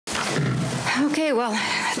Okay, well,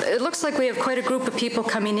 it looks like we have quite a group of people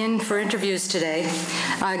coming in for interviews today.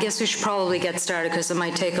 I guess we should probably get started because it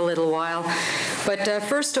might take a little while. But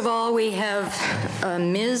first of all, we have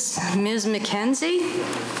Ms. Mackenzie.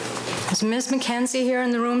 Is Ms. Mackenzie here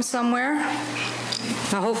in the room somewhere?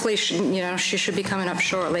 Now, hopefully, she should be coming up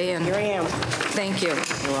shortly. And here I am. Thank you.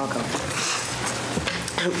 You're welcome.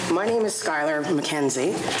 My name is Skylar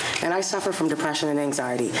Mackenzie, and I suffer from depression and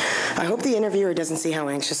anxiety. I hope the interviewer doesn't see how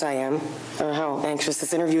anxious I am, or how anxious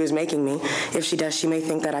this interview is making me. If she does, she may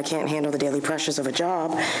think that I can't handle the daily pressures of a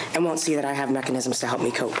job and won't see that I have mechanisms to help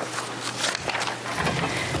me cope.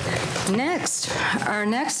 Next, our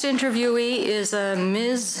next interviewee is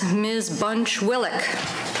Ms. Bunch-Willick.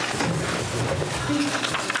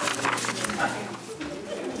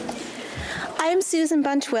 I'm Susan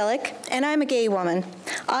Bunch-Willick, and I'm a gay woman.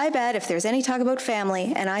 I bet if there's any talk about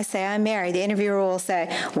family and I say I'm married, the interviewer will say,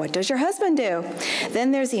 "What does your husband do?"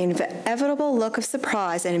 Then there's the inevitable look of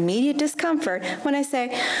surprise and immediate discomfort when I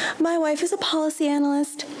say, "My wife is a policy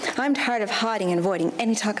analyst." I'm tired of hiding and avoiding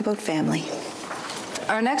any talk about family.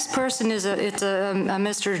 Our next person is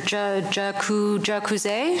Mr.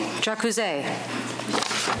 Jacuzet.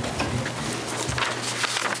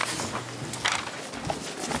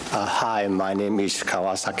 Hi, my name is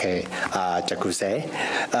Kawasaki Jakuse.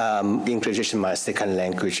 English is my second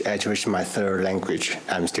language, English is my third language.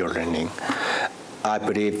 I'm still learning. I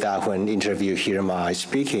believe that when interview hear my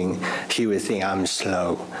speaking, he will think I'm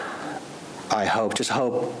slow. I just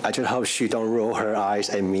hope she don't roll her eyes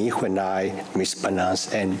at me when I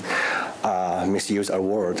mispronounce and misuse a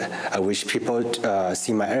word. I wish people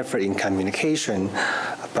see my effort in communication,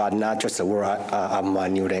 but not just the word of my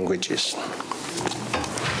new languages.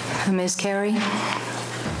 Ms. Carey.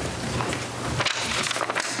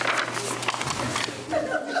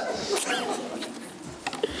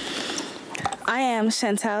 I am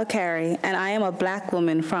Chantal Carey, and I am a Black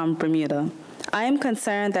woman from Bermuda. I am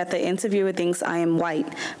concerned that the interviewer thinks I am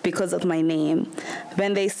white because of my name.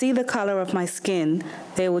 When they see the color of my skin,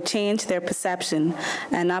 they will change their perception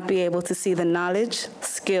and not be able to see the knowledge,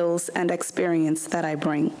 skills, and experience that I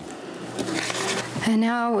bring. And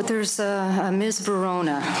now there's Ms.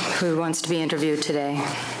 Verona who wants to be interviewed today.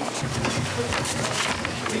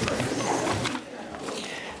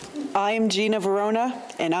 I am Gina Verona,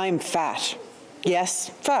 and I am fat. Yes,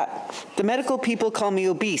 fat. The medical people call me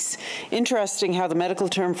obese. Interesting how the medical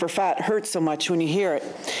term for fat hurts so much when you hear it.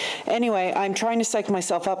 Anyway, I'm trying to psych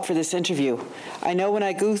myself up for this interview. I know when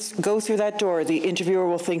I go through that door, the interviewer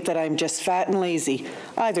will think that I'm just fat and lazy.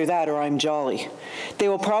 Either that or I'm jolly. They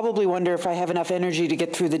will probably wonder if I have enough energy to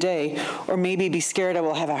get through the day, or maybe be scared I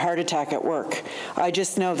will have a heart attack at work. I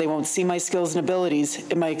just know they won't see my skills and abilities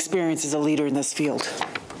in my experience as a leader in this field.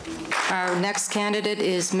 Our next candidate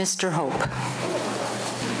is Mr. Hope.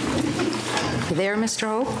 You there, Mr.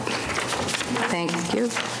 Hope? Thank you.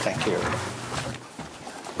 Thank you.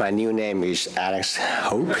 My new name is Alex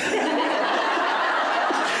Hope.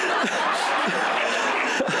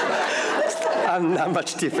 I'm not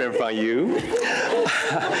much different from you.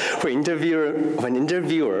 When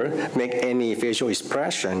interviewer make any facial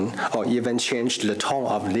expression or even change the tone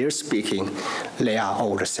of their speaking, they are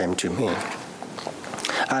all the same to me.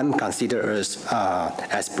 I'm considered as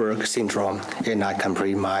Asperger's syndrome, and I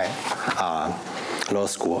complete my law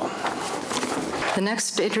school. The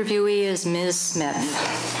next interviewee is Ms. Smith.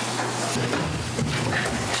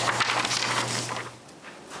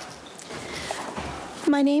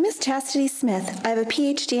 My name is Chastity Smith. I have a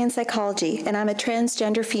PhD in psychology, and I'm a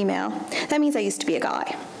transgender female. That means I used to be a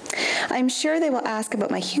guy. I'm sure they will ask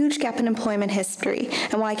about my huge gap in employment history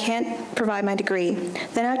and why I can't provide my degree.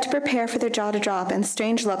 Then I have to prepare for their jaw to drop and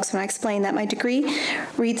strange looks when I explain that my degree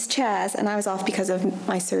reads Chaz and I was off because of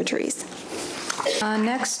my surgeries.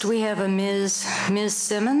 Next, we have a Ms.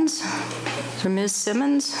 Simmons. So Ms.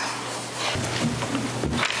 Simmons.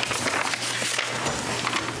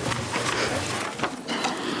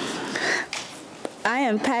 I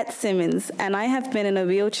am Pat Simmons, and I have been in a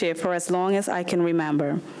wheelchair for as long as I can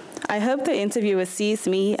remember. I hope the interviewer sees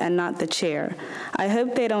me and not the chair. I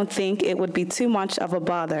hope they don't think it would be too much of a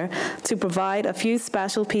bother to provide a few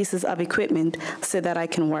special pieces of equipment so that I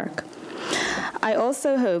can work. I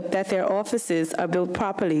also hope that their offices are built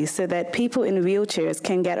properly so that people in wheelchairs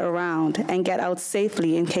can get around and get out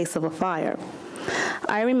safely in case of a fire.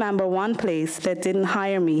 I remember one place that didn't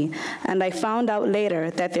hire me, and I found out later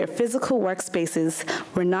that their physical workspaces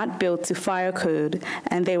were not built to fire code,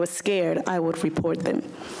 and they were scared I would report them.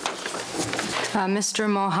 Mr.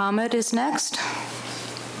 Mohammed is next.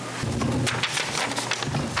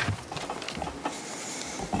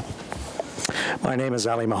 My name is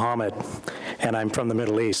Ali Mohammed, and I'm from the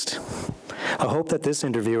Middle East. I hope that this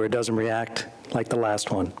interviewer doesn't react like the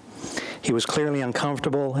last one. He was clearly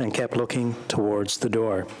uncomfortable and kept looking towards the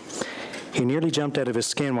door. He nearly jumped out of his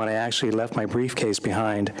skin when I actually left my briefcase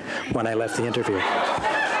behind when I left the interview.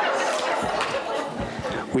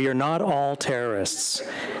 We are not all terrorists,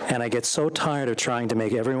 and I get so tired of trying to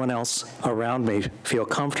make everyone else around me feel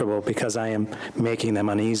comfortable because I am making them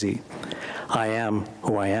uneasy. I am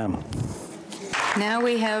who I am. Now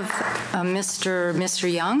we have Mr.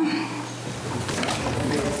 Young.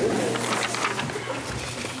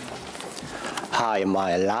 Hi,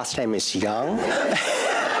 my last name is Young.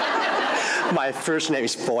 My first name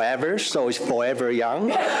is Forever, so it's Forever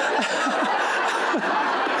Young.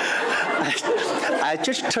 I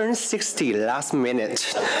just turned 60 last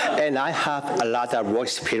minute, and I have a lot of work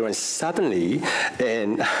experience suddenly,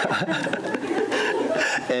 and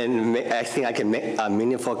and I think I can make a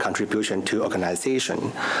meaningful contribution to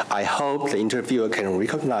organization. I hope the interviewer can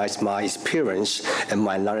recognize my experience and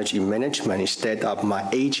my knowledge in management instead of my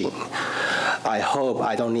aging. I hope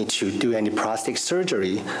I don't need to do any plastic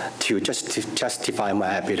surgery to justify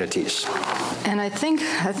my abilities. And I think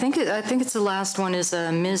it's the last one is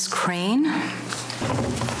Ms. Crane.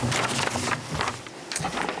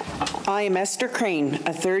 I am Esther Crane,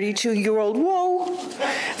 a 32-year-old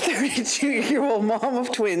mom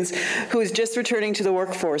of twins who is just returning to the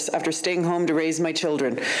workforce after staying home to raise my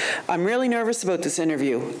children. I'm really nervous about this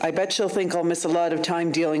interview. I bet she'll think I'll miss a lot of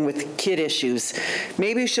time dealing with kid issues.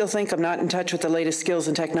 Maybe she'll think I'm not in touch with the latest skills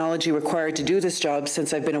and technology required to do this job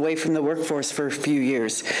since I've been away from the workforce for a few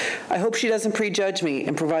years. I hope she doesn't prejudge me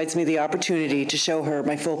and provides me the opportunity to show her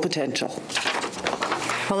my full potential.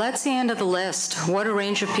 Well, that's the end of the list. What a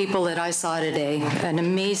range of people that I saw today. An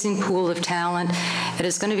amazing pool of talent. It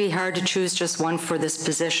is going to be hard to choose just one for this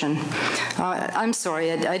position. I'm sorry,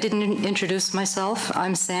 I didn't introduce myself.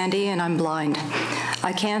 I'm Sandy, and I'm blind.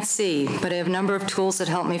 I can't see, but I have a number of tools that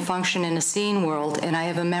help me function in a seeing world, and I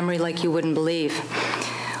have a memory like you wouldn't believe.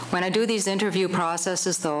 When I do these interview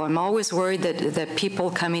processes, though, I'm always worried that people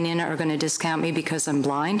coming in are going to discount me because I'm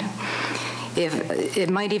blind. It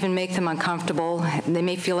might even make them uncomfortable. They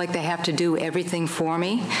may feel like they have to do everything for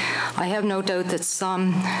me. I have no doubt that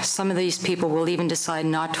some of these people will even decide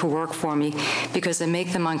not to work for me because I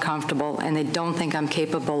make them uncomfortable and they don't think I'm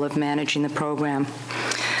capable of managing the program.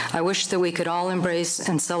 I wish that we could all embrace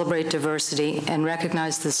and celebrate diversity and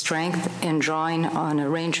recognize the strength in drawing on a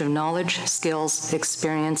range of knowledge, skills,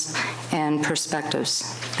 experience, and perspectives.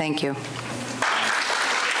 Thank you.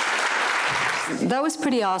 That was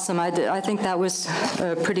pretty awesome. I think that was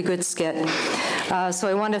a pretty good skit. So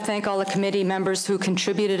I want to thank all the committee members who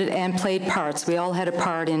contributed and played parts. We all had a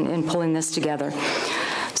part in pulling this together.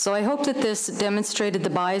 So I hope that this demonstrated the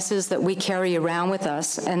biases that we carry around with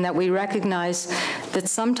us and that we recognize that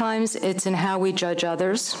sometimes it's in how we judge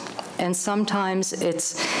others and sometimes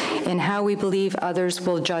it's in how we believe others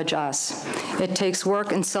will judge us. It takes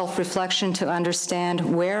work and self-reflection to understand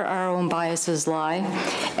where our own biases lie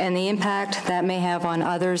and the impact that may have on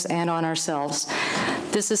others and on ourselves.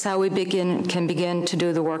 This is how we can begin to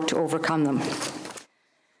do the work to overcome them.